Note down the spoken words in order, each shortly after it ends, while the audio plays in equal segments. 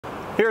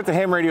Here at the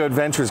Ham Radio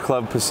Adventures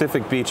Club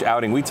Pacific Beach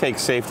outing, we take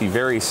safety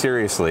very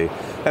seriously.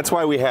 That's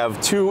why we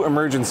have 2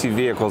 emergency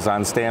vehicles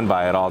on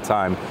standby at all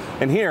time.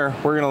 And here,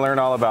 we're going to learn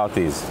all about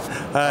these.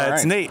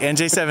 It's Nate,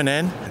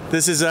 NJ7N.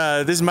 This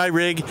is my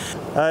rig.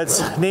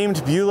 It's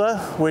named Beulah,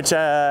 which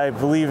I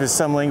believe is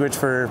some language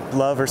for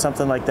love or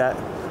something like that.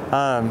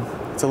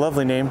 It's a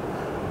lovely name.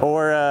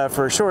 Or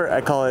for short,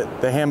 I call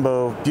it the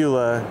Hambo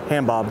Beulah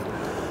Ham Bob.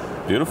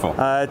 Beautiful.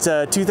 It's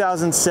a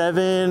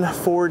 2007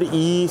 Ford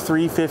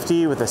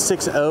E350 with a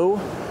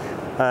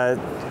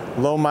 6.0.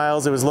 Low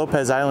miles. It was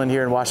Lopez Island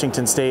here in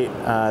Washington State.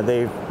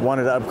 They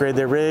wanted to upgrade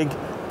their rig,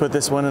 put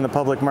this one in the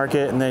public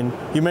market, and then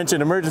you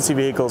mentioned emergency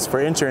vehicles. For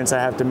insurance, I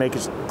have to make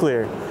it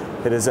clear.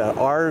 It is an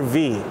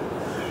RV.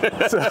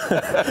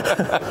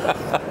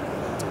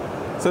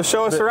 So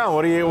show us around.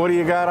 What do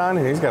you got on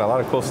here? He's got a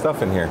lot of cool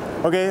stuff in here.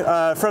 Okay,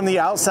 from the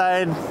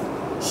outside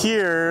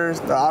here,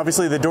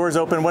 obviously the door's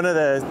open. One of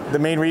the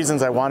main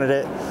reasons I wanted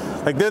it,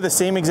 like they're the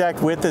same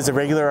exact width as a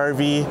regular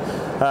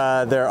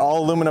RV. They're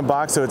all aluminum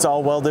box, so it's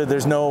all welded.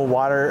 There's no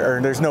water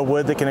or there's no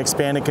wood that can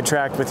expand and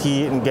contract with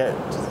heat and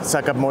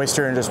suck up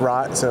moisture and just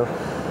rot. So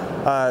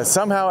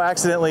somehow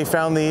accidentally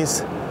found these.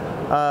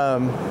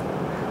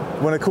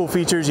 One of the cool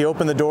features, you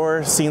open the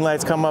door, scene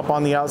lights come up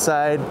on the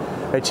outside.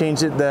 I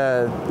changed it,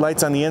 the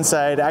lights on the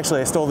inside. Actually,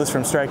 I stole this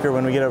from Stryker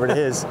when we get over to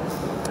his.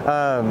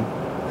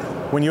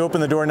 When you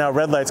open the door now,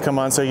 red lights come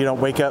on so you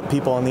don't wake up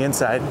people on the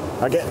inside.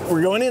 Okay,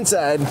 we're going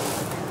inside.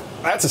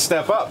 That's a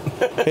step up.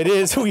 It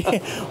is.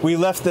 We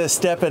left the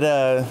step at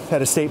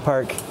a state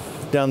park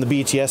down the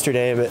beach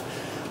yesterday, but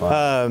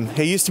wow.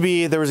 It used to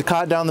be, there was a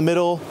cot down the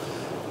middle.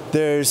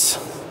 There's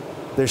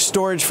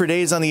storage for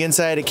days on the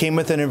inside. It came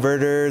with an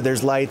inverter.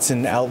 There's lights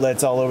and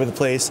outlets all over the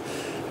place.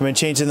 I've been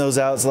changing those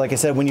out. So like I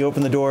said, when you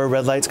open the door,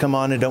 red lights come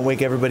on and don't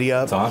wake everybody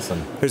up. That's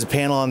awesome. There's a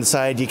panel on the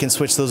side. You can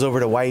switch those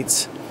over to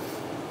whites.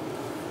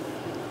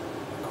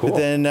 Cool. But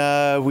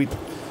then we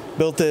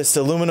built this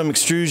aluminum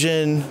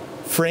extrusion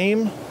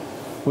frame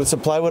with some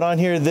plywood on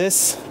here.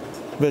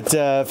 But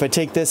if I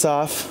take this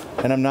off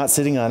and I'm not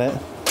sitting on it,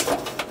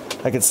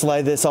 I could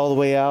slide this all the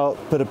way out,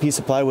 put a piece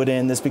of plywood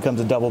in. This becomes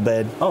a double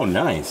bed. Oh,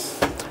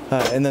 nice.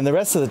 And then the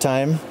rest of the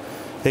time,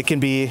 it can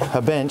be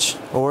a bench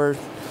or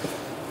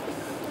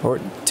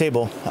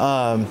table.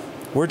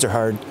 Words are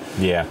hard.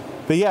 Yeah.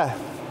 But yeah,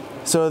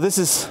 so this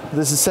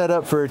is set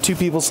up for 2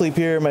 people sleep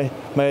here. My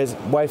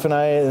wife and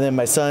I, and then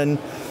my son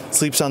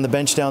sleeps on the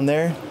bench down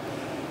there.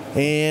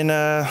 And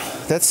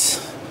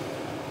that's,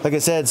 like I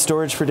said,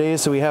 storage for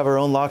days. So we have our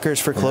own lockers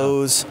for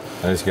clothes.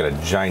 I just got a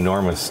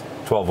ginormous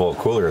 12-volt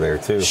cooler there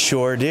too.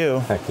 Sure do.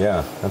 Heck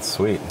yeah, that's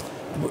sweet.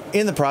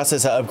 In the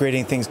process of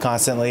upgrading things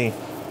constantly.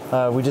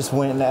 We just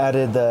went and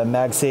added the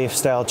MagSafe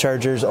style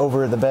chargers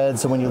over the bed,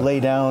 so when you lay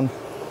down,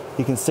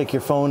 you can stick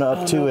your phone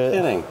up to it.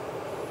 Kidding.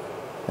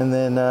 And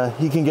then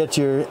you can get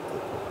your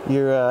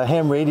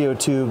ham radio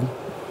tube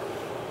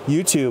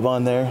YouTube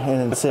on there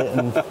and sit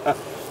and.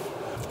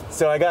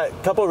 So I got a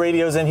couple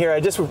radios in here.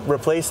 I just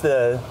replaced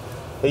it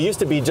used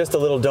to be just a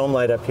little dome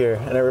light up here,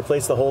 and I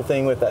replaced the whole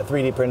thing with that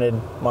 3D printed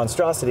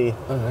monstrosity.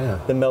 Oh yeah.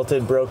 That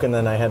melted, broke, and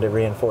then I had to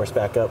reinforce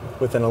back up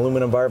with an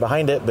aluminum bar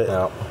behind it, but.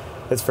 Yeah.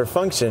 It's for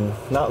function,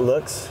 not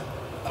looks.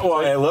 Well,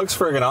 it looks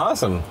friggin'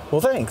 awesome.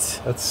 Well, thanks.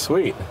 That's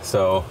sweet.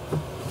 So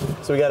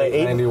we got an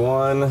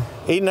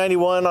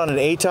 891 on an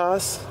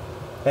ATOS,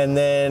 and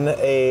then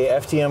a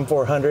FTM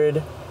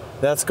 400.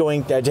 That's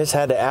going. I just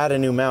had to add a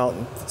new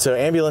mount. So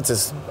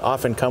ambulances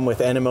often come with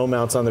NMO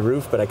mounts on the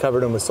roof, but I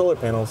covered them with solar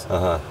panels.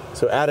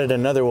 So added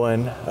another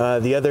one.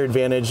 The other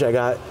advantage I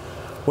got,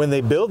 when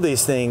they build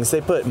these things,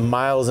 they put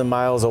miles and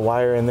miles of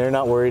wire in. They're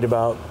not worried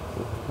about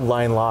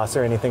line loss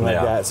or anything like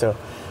that. So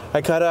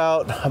I cut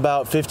out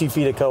about 50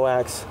 feet of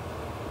coax,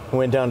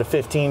 went down to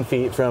 15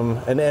 feet from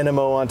an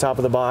NMO on top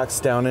of the box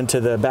down into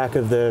the back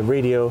of the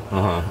radio,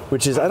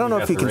 which is, I don't know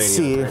if you can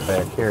see. Right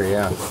back here,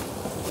 yeah.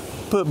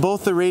 Put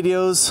both the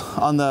radios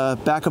on the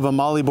back of a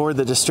molly board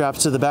that just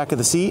straps to the back of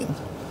the seat.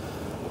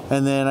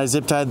 And then I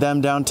zip tied them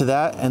down to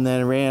that and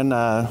then ran,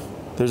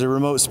 there's a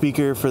remote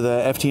speaker for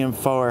the FTM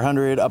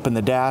 400 up in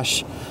the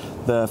dash.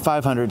 The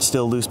 500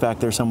 still loose back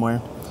there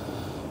somewhere.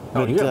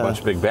 Oh, you got a bunch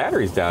of big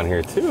batteries down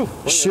here too.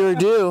 Sure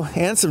do,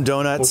 and some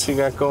donuts. What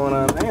you got going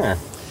on there?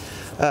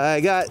 I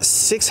got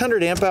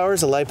 600 amp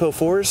hours of LiPo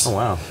 4s. Oh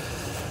wow.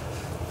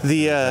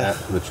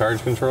 The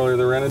charge controller,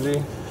 the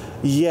Renogy?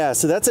 Yeah,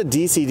 so that's a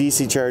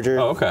DC-DC charger.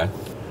 Oh, okay.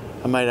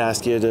 I might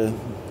ask you to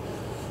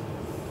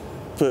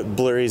put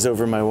blurries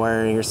over my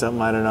wiring or something.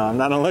 I don't know. I'm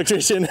not an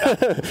electrician,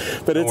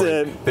 but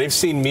they've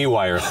seen me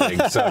wire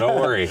things, so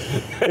don't worry.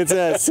 It's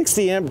a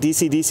 60 amp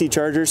DC-DC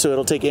charger, so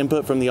it'll take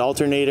input from the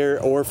alternator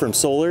or from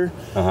solar.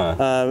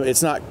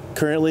 It's not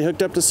currently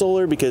hooked up to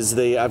solar because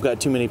I've got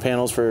too many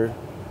panels for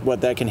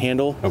what that can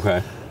handle.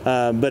 Okay.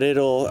 But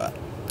I'll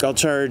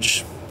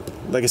charge,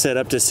 like I said,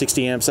 up to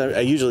 60 amps.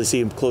 I usually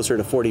see closer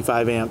to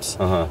 45 amps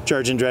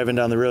charging, driving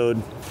down the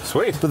road.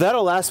 Sweet. But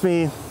that'll last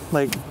me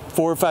like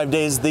 4 or 5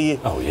 days. The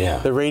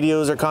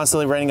radios are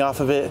constantly running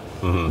off of it.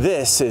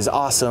 This is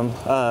awesome.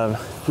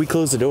 We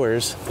close the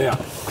doors. Yeah.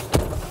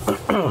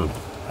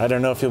 I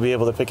don't know if you'll be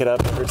able to pick it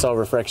up. It's all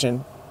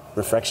refraction.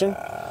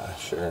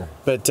 Sure.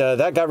 But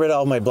that got rid of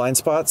all my blind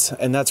spots,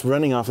 and that's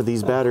running off of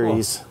these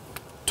batteries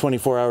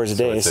 24 hours a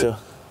day. So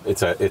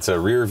it's a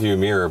rear view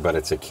mirror, but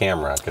it's a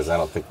camera, because I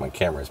don't think my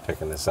camera is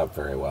picking this up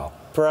very well.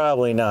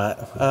 Probably not.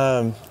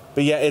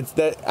 But yeah, it's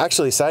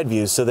actually side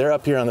views, so they're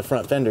up here on the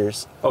front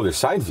fenders. Oh, they're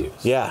side views?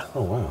 Yeah.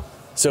 Oh, wow.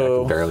 So I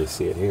can barely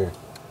see it here.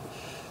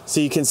 So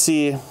you can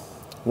see,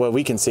 what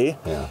we can see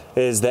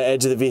is the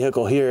edge of the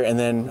vehicle here, and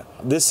then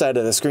this side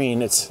of the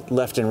screen, it's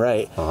left and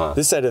right.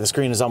 This side of the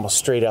screen is almost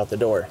straight out the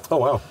door. Oh,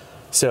 wow.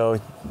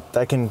 So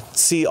I can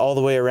see all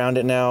the way around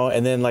it now.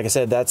 And then, like I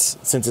said,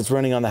 since it's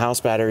running on the house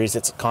batteries,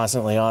 it's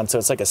constantly on. So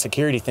it's like a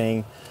security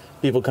thing.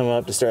 People come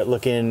up to start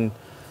looking,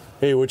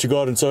 hey, what you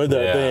got inside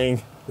that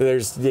thing?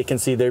 They can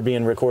see they're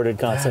being recorded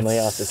constantly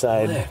off the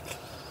side. Slick.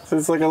 So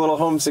it's like a little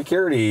home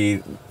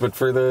security, but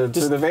for the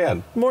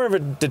van. More of a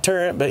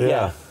deterrent, but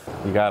yeah.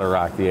 You gotta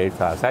rock the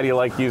ATOS. How do you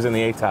like using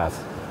the ATOS?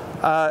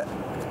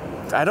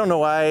 I don't know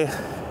why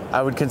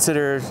I would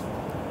consider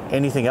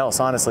anything else,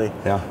 honestly.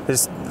 Yeah.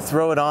 Just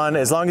throw it on,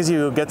 as long as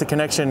you get the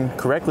connection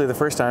correctly the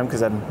first time,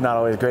 because I'm not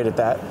always great at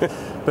that.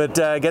 But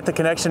get the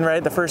connection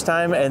right the first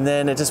time, and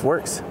then it just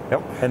works.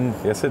 Yep. And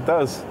yes, it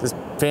does. Just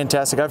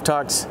fantastic.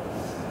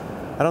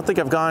 I don't think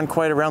I've gone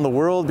quite around the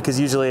world, because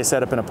usually I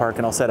set up in a park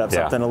and I'll set up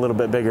something a little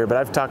bit bigger, but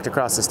I've talked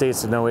across the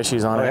states with no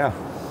issues on it. Yeah.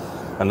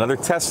 Another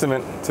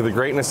testament to the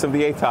greatness of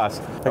the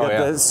ATOS. I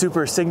got the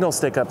super signal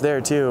stick up there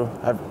too.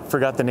 I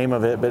forgot the name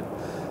of it, but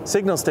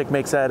signal stick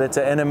makes that. It's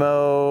an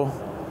NMO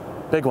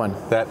big one.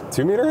 That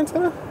 2-meter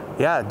antenna?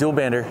 Yeah, dual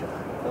bander.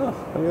 Oh,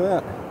 look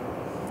at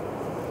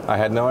that. I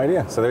had no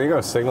idea. So there you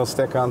go, signal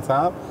stick on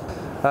top.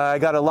 I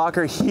got a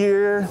locker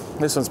here.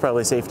 This one's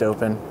probably safe to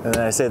open, and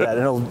then I say that and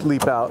it'll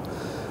leap out.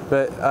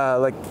 But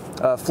like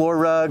a floor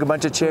rug, a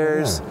bunch of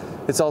chairs. Yeah.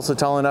 It's also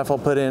tall enough. I'll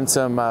put in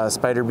some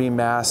spider beam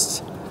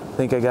mast. I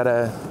think I got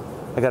a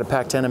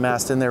Pac-10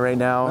 mast in there right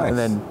now, and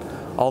then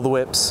all the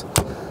whips.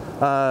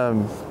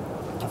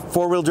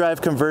 4-wheel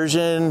drive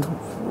conversion,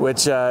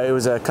 which it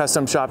was a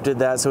custom shop did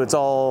that, so it's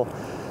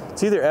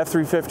either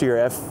F350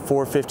 or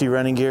F450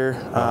 running gear.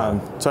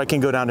 So I can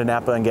go down to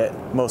Napa and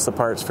get most of the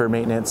parts for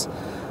maintenance.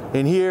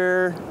 In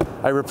here,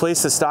 I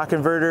replaced the stock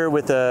inverter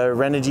with a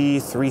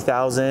Renogy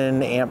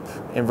 3000 amp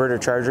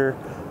inverter charger.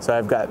 So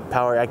I've got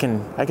power. I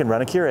can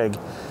run a Keurig.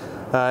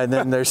 And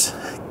then there's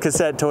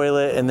cassette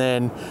toilet, and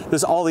then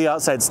there's all the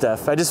outside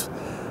stuff.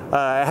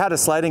 I had a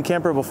sliding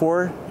camper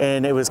before,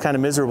 and it was kind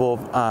of miserable.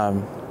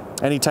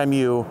 Anytime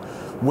you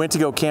went to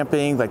go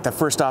camping, like the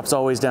first stop's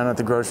always down at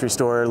the grocery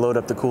store, load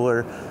up the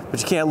cooler,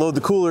 but you can't load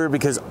the cooler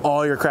because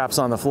all your crap's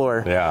on the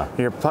floor. Yeah. And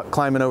you're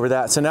climbing over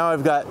that. So now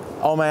I've got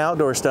all my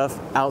outdoor stuff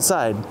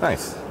outside.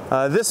 Nice.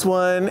 This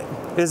one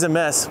is a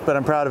mess, but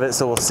I'm proud of it,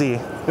 so we'll see.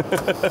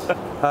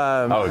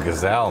 Oh,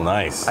 Gazelle,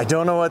 nice. I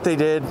don't know what they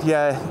did.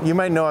 Yeah, you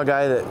might know a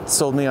guy that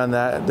sold me on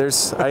that.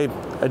 I'm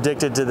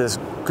addicted to this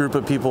group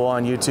of people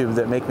on YouTube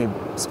that make me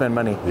spend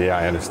money. Yeah,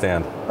 I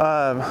understand.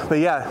 But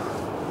yeah,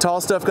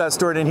 tall stuff got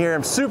stored in here.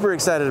 I'm super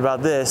excited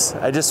about this.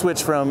 I just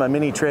switched from a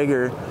mini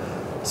Traeger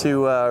to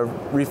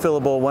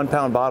refillable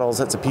 1-pound bottles.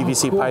 That's a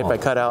PVC pipe I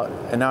cut out,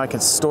 and now I can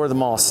store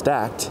them all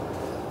stacked.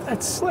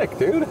 That's slick,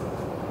 dude.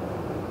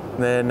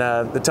 Then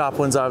the top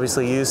one's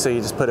obviously used, so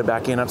you just put it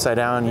back in upside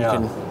down.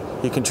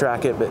 You can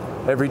track it, but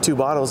every 2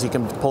 bottles you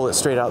can pull it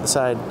straight out the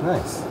side.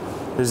 Nice.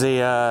 There's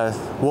a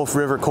Wolf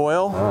River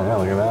coil. Oh yeah,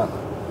 look at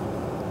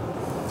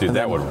that. Dude,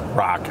 that would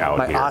rock out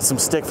here. My awesome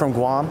stick from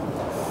Guam.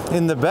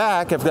 In the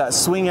back, I've got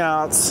swing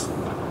outs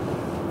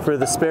for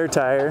the spare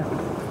tire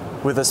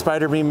with a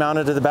spider beam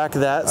mounted to the back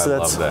of that. So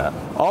that's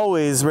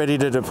always ready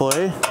to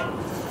deploy.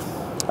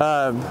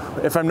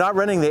 If I'm not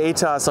running the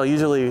ATOS, I'll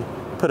usually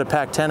put a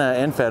Pac-10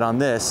 end fed on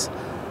this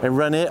and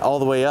run it all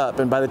the way up.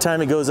 And by the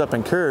time it goes up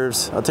in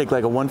curves, I'll take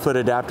like a 1-foot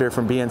adapter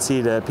from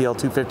BNC to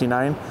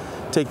PL259,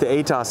 take the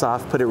ATOS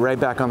off, put it right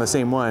back on the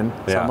same one.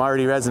 So I'm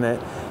already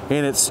resonant,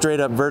 and it's straight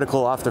up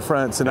vertical off the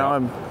front. So now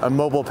I'm a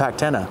mobile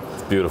Pac-10.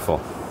 It's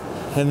beautiful.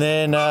 And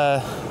then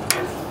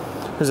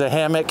there's a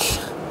hammock.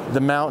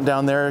 The mount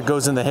down there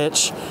goes in the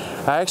hitch.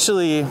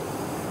 You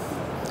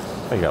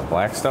got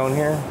Blackstone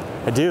here?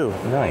 I do.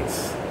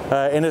 Nice.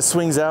 And it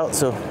swings out.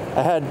 So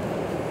I had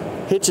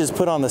hitches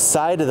put on the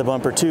side of the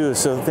bumper too,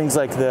 so things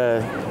like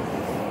the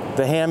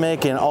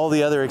hammock and all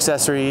the other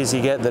accessories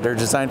you get that are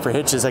designed for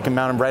hitches, I can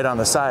mount them right on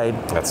the side.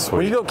 That's sweet.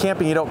 When you go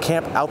camping, you don't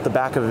camp out the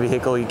back of a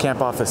vehicle, you camp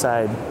off the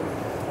side.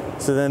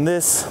 So then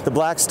the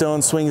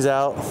Blackstone swings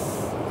out,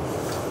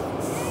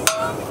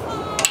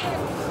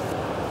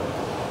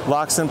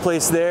 locks in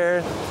place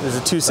there. There's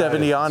a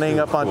 270 awning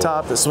up on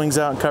top that swings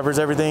out and covers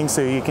everything,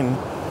 so you can,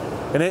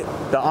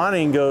 the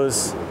awning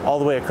goes all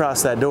the way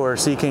across that door,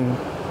 so you can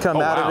come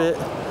out of it,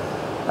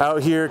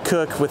 out here,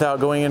 cook without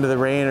going into the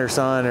rain or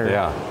sun or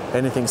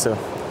anything. So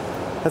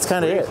that's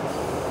kind of it.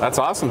 That's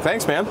awesome.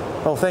 Thanks, man.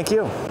 Oh, thank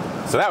you.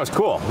 So that was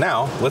cool.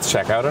 Now let's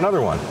check out another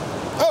one.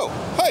 Oh,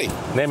 hey.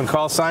 Name and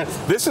call sign.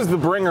 This is the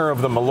bringer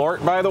of the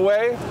Malort, by the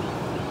way.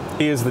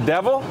 He is the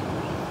devil.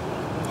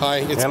 Hi,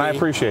 it's me. And I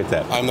appreciate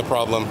that. I'm the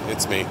problem.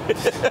 It's me.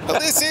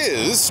 This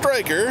is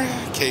Stryker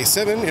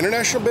K7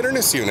 International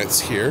Bitterness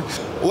Units here.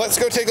 Let's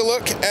go take a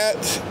look at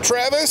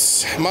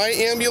Travis, my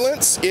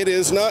ambulance. It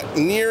is not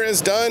near as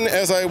done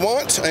as I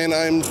want, and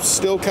I'm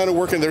still kind of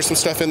working. There's some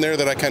stuff in there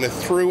that I kind of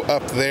threw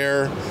up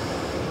there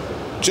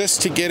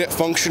just to get it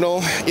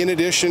functional. In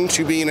addition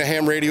to being a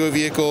ham radio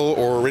vehicle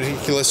or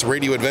ridiculous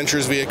radio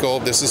adventures vehicle,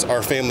 this is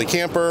our family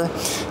camper.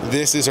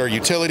 This is our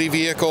utility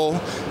vehicle.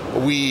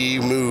 We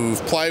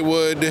move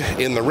plywood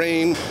in the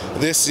rain.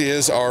 This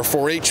is our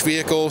 4-H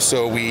vehicle,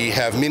 so we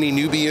have mini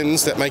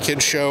Nubians that my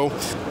kids show.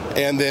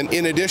 And then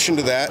in addition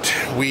to that,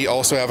 we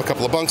also have a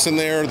couple of bunks in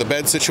there. The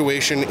bed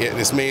situation, it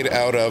is made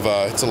out of,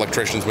 it's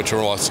electrician's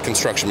material, it's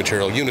construction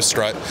material,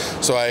 Unistrut.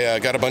 So I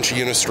got a bunch of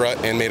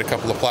Unistrut and made a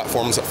couple of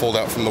platforms that fold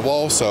out from the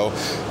wall. So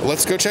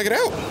let's go check it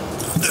out.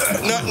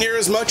 Not near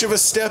as much of a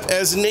step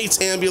as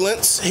Nate's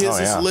ambulance. His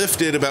is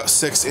lifted about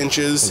 6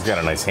 inches. He's got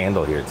a nice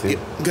handle here too.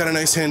 Got a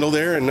nice handle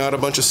there and not a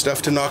bunch of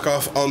stuff to knock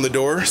off on the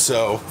door.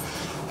 So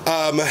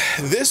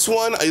this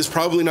one is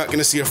probably not going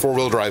to see a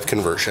 4-wheel drive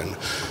conversion.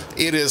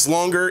 It is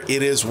longer,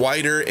 it is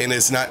wider, and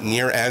is not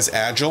near as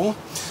agile.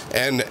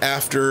 And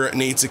after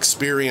Nate's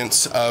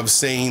experience of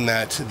saying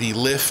that the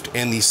lift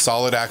and the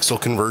solid axle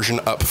conversion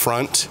up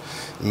front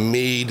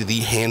made the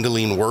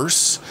handling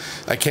worse,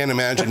 I can't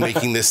imagine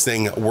making this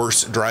thing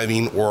worse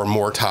driving or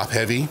more top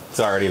heavy.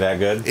 It's already that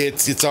good?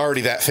 It's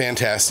already that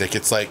fantastic.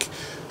 It's like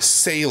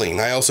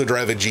sailing. I also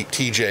drive a Jeep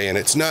TJ, and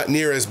it's not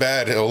near as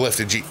bad. It'll lift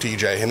a Jeep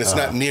TJ, and it's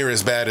not near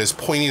as bad as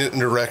pointing it in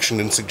a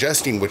direction and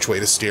suggesting which way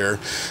to steer,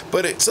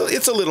 but it's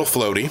a little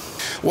floaty.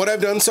 What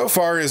I've done so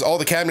far is all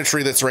the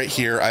cabinetry that's right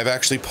here, I've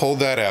actually pulled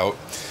that out,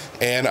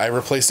 and I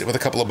replaced it with a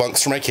couple of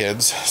bunks for my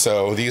kids.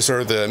 So these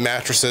are the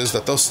mattresses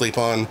that they'll sleep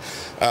on.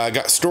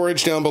 Got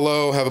storage down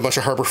below, have a bunch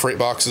of Harbor Freight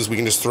boxes we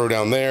can just throw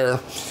down there.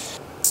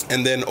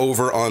 And then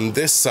over on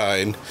this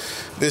side,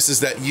 this is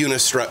that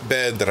Unistrut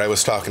bed that I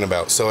was talking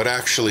about. So it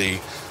actually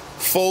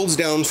folds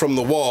down from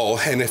the wall,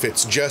 and if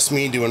it's just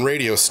me doing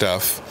radio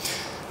stuff,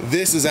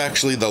 this is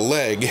actually the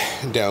leg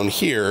down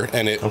here,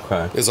 and it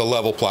is a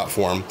level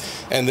platform.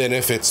 And then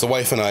if it's the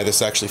wife and I,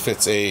 this actually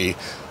fits a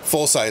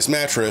full-size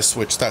mattress,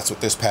 which that's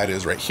what this pad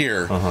is right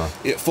here.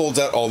 It folds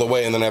out all the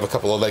way, and then I have a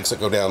couple of legs that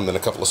go down, and then a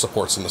couple of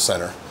supports in the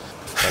center.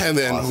 And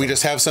then we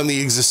just have some of the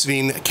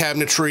existing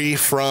cabinetry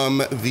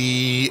from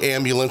the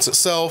ambulance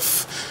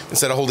itself.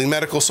 Instead of holding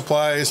medical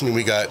supplies, I mean,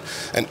 we got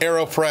an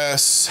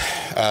AeroPress,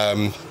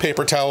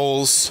 paper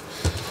towels,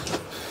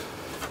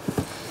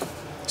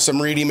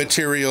 some reading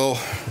material,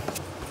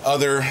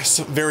 other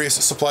various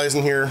supplies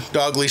in here,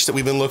 dog leash that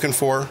we've been looking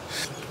for.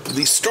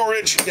 The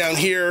storage down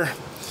here,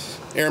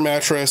 air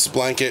mattress,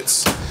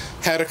 blankets.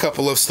 Had a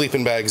couple of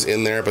sleeping bags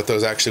in there, but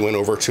those actually went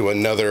over to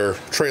another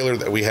trailer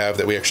that we have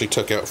that we actually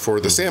took out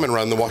for the salmon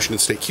run, the Washington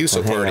State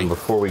QSO party. And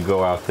before we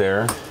go out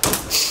there,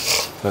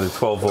 another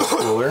 12-volt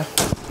cooler.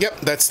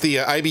 Yep, that's the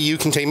IBU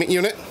containment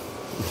unit.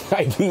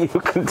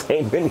 IBU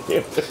containment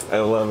unit. I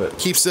love it.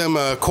 Keeps them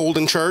cold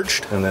and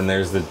charged. And then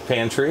there's the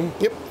pantry.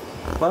 Yep.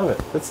 Love it.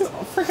 That's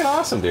freaking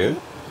awesome,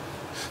 dude.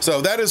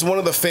 So that is one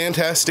of the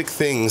fantastic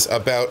things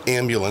about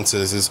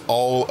ambulances is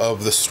all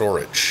of the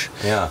storage.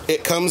 Yeah.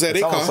 It comes at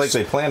a cost. It's almost like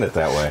they planned it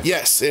that way.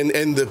 Yes, and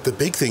the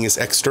big thing is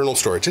external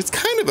storage. It's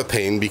kind of a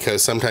pain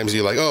because sometimes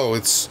you're like, oh,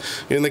 it's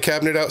in the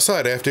cabinet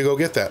outside. I have to go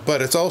get that.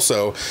 But it's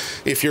also,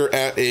 if you're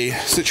at a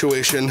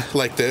situation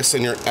like this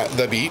and you're at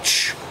the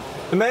beach.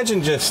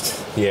 Imagine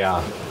just, you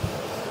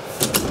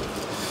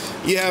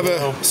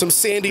have some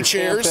sandy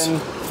chairs.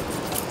 Camping,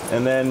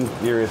 and then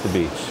you're at the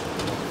beach.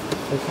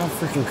 Like, how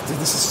freaking, dude,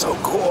 this is so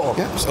cool.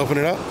 Yeah, just open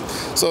it up.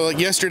 So like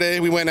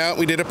yesterday we went out,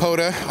 we did a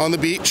POTA on the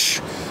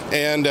beach,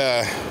 and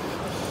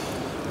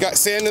got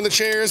sand in the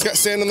chairs, got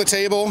sand on the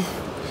table,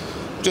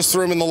 just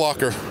threw them in the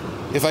locker.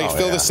 If I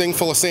fill this thing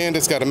full of sand,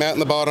 it's got a mat in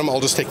the bottom, I'll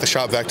just take the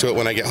shop vac to it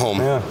when I get home.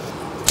 Yeah.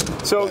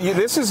 So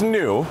this is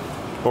new,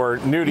 or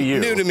new to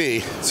you? New to me.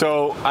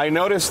 So I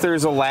noticed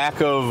there's a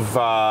lack of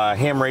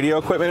ham radio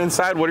equipment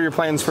inside. What are your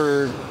plans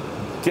for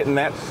getting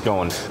that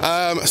going?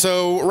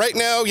 So right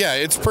now,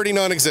 it's pretty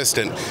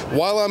non-existent.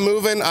 While I'm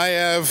moving, I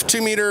have 2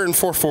 meter and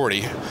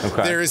 440.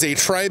 Okay. There is a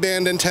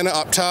tri-band antenna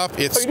up top.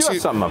 You do have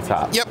something up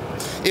top. Yep.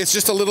 It's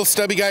just a little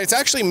stubby guy. It's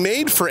actually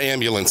made for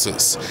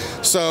ambulances.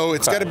 So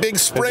it's got a big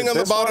spring on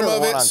the bottom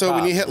of it. So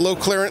when you hit low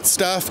clearance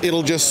stuff,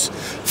 it'll just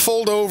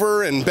fold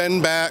over and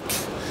bend back.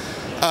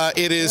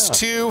 It is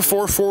 2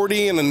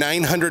 440 and a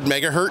 900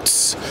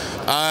 megahertz.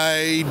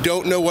 I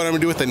don't know what I'm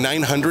gonna do with the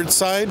 900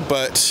 side,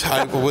 but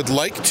I would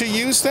like to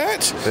use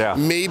that. Yeah.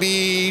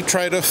 Maybe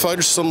try to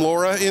fudge some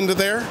LoRa into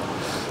there,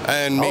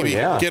 and maybe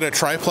get a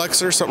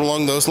triplex or something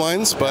along those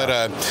lines. But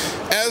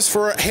as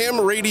for ham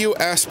radio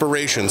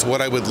aspirations,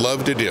 what I would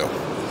love to do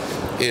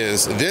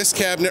is this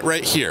cabinet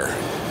right here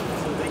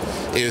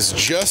is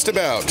just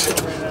about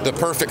the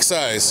perfect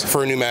size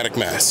for a pneumatic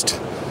mast.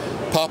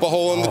 pop a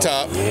hole in the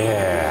top.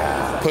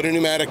 Yeah. Put a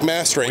pneumatic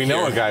mast right here. We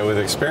know a guy with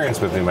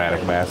experience with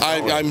pneumatic masts.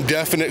 I'm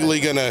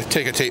definitely going to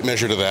take a tape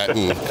measure to that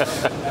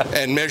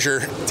and measure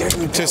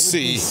to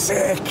see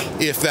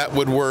if that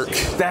would work.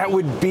 That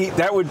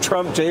would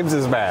trump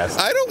James's mast.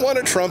 I don't want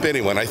to trump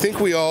anyone. I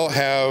think we all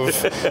have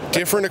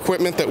different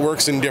equipment that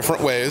works in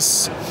different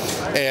ways,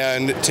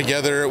 and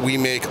together we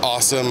make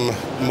awesome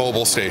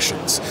mobile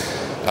stations.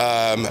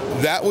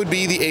 That would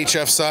be the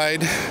HF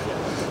side.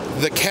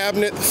 The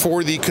cabinet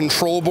for the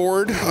control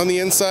board on the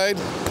inside,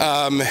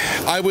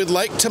 I would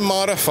like to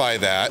modify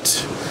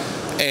that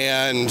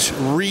and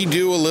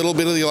redo a little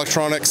bit of the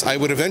electronics. I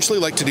would eventually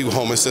like to do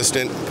Home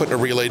Assistant, put a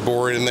relay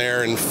board in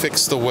there and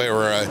fix the way,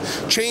 or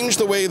change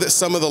the way that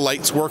some of the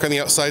lights work on the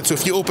outside. So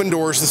if you open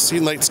doors, the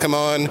scene lights come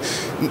on.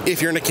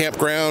 If you're in a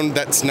campground,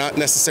 that's not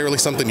necessarily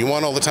something you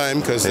want all the time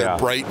because they're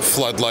bright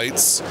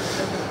floodlights.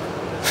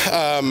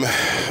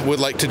 Would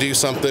like to do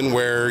something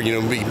where, you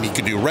know, we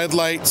could do red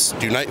lights,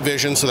 do night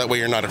vision, so that way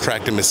you're not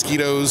attracting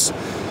mosquitoes.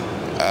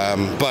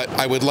 But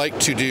I would like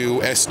to do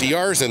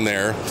SDRs in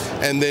there,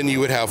 and then you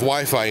would have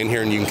Wi-Fi in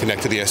here, and you can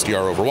connect to the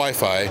SDR over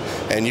Wi-Fi,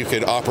 and you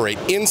could operate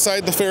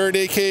inside the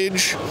Faraday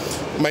cage.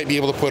 Might be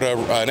able to put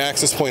an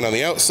access point on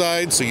the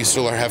outside, so you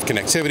still have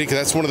connectivity, because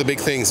that's one of the big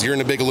things. You're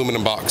in a big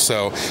aluminum box,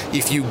 so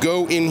if you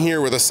go in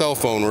here with a cell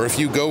phone, or if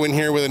you go in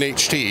here with an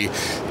HT,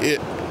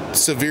 it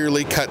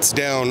severely cuts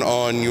down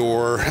on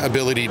your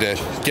ability to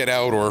get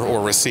out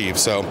or receive.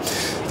 So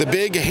the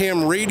big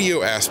ham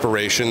radio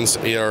aspirations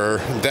are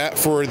that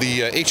for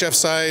the HF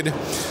side,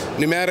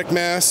 pneumatic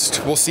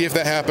mast. We'll see if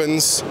that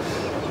happens.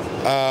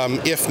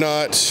 If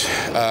not,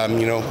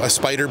 you know, a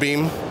spider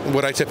beam,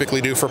 what I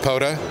typically do for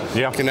POTA.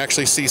 Yeah. You can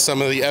actually see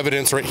some of the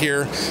evidence right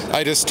here.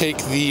 I just take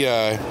the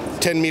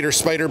 10-meter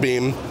spider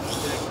beam,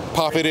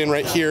 pop it in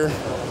right here,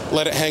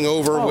 let it hang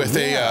over with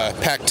a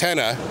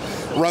Pactena,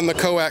 run the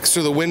coax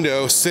through the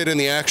window, sit in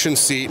the action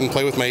seat, and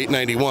play with my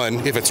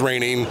 891 if it's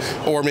raining,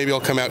 or maybe I'll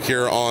come out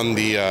here on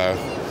the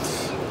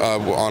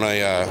on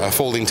a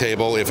folding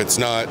table if it's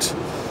not,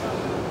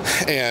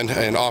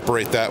 and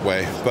operate that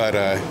way.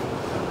 But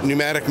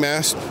pneumatic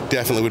mast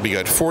definitely would be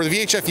good. For the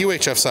VHF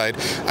UHF side,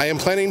 I am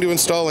planning to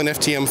install an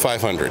FTM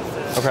 500.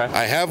 Okay.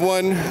 I have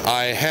one.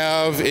 I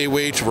have a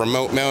way to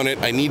remote mount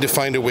it. I need to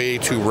find a way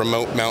to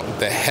remote mount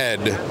the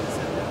head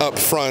up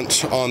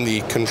front on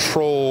the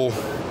control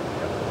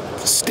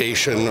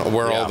station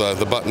where all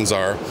the buttons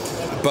are.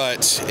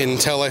 But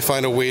until I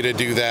find a way to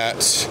do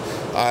that,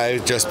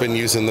 I've just been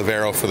using the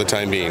Vero for the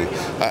time being.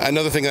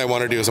 Another thing I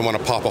want to do is I want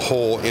to pop a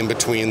hole in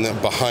between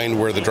behind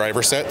where the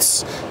driver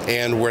sits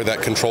and where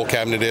that control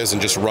cabinet is,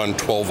 and just run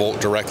 12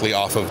 volt directly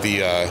off of the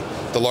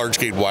large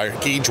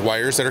gauge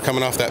wires that are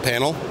coming off that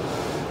panel.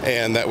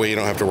 And that way you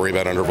don't have to worry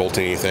about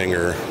undervolting anything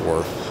or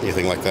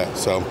anything like that.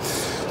 So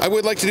I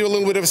would like to do a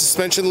little bit of a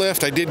suspension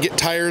lift. I did get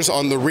tires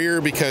on the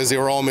rear because they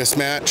were all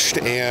mismatched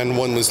and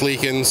one was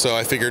leaking, so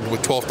I figured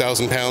with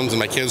 12,000 pounds and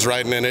my kids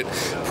riding in it,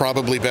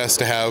 probably best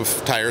to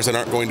have tires that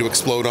aren't going to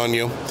explode on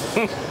you.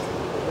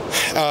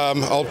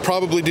 I'll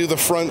probably do the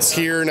fronts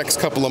here next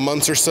couple of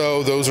months or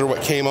so. Those are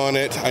what came on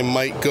it. I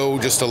might go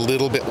just a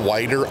little bit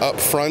wider up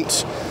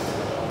front,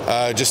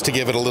 just to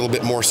give it a little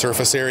bit more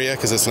surface area,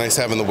 because it's nice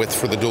having the width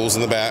for the duals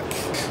in the back.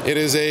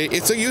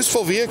 It's a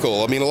useful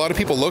vehicle. I mean, a lot of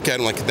people look at it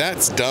and like,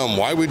 that's dumb,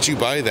 why would you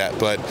buy that?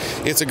 But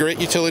it's a great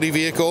utility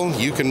vehicle.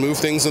 You can move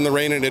things in the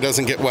rain and it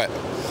doesn't get wet.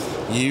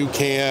 You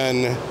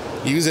can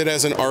use it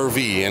as an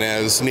RV, and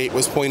as Nate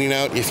was pointing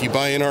out, if you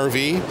buy an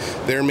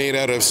RV, they're made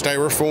out of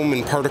styrofoam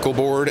and particle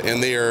board,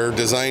 and they are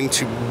designed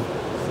to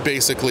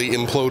basically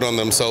implode on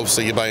themselves,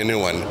 so you buy a new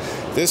one.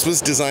 This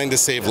was designed to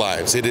save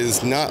lives. It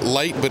is not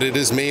light, but it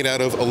is made out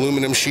of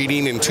aluminum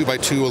sheeting and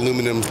 2x2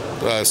 aluminum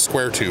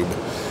square tube.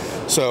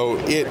 So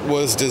it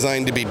was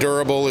designed to be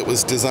durable. It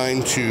was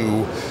designed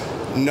to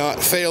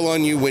not fail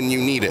on you when you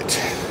need it.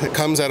 It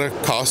comes at a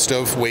cost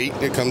of weight.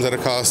 It comes at a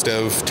cost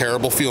of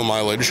terrible fuel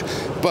mileage,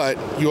 but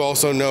you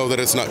also know that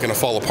it's not going to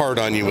fall apart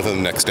on you within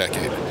the next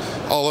decade.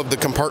 All of the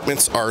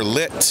compartments are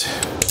lit.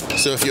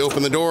 So if you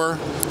open the door,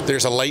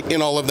 there's a light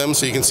in all of them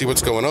so you can see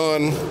what's going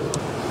on.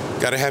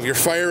 Got to have your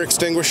fire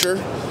extinguisher.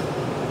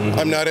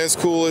 I'm not as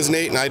cool as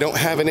Nate, and I don't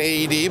have an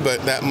AED,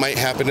 but that might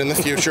happen in the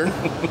future.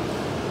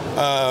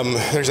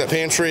 There's that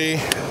pantry,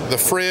 the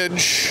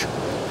fridge,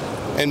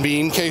 and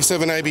in case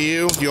of an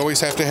IBU, you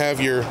always have to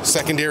have your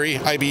secondary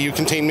IBU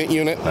containment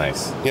unit.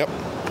 Nice. Yep.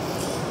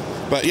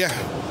 But yeah,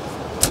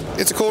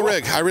 it's a cool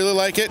rig. I really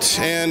like it,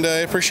 and I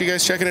appreciate you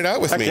guys checking it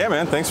out with me. Yeah,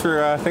 man. Thanks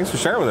for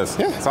sharing with us.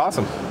 Yeah, it's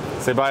awesome.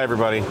 Say bye,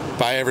 everybody.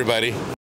 Bye, everybody.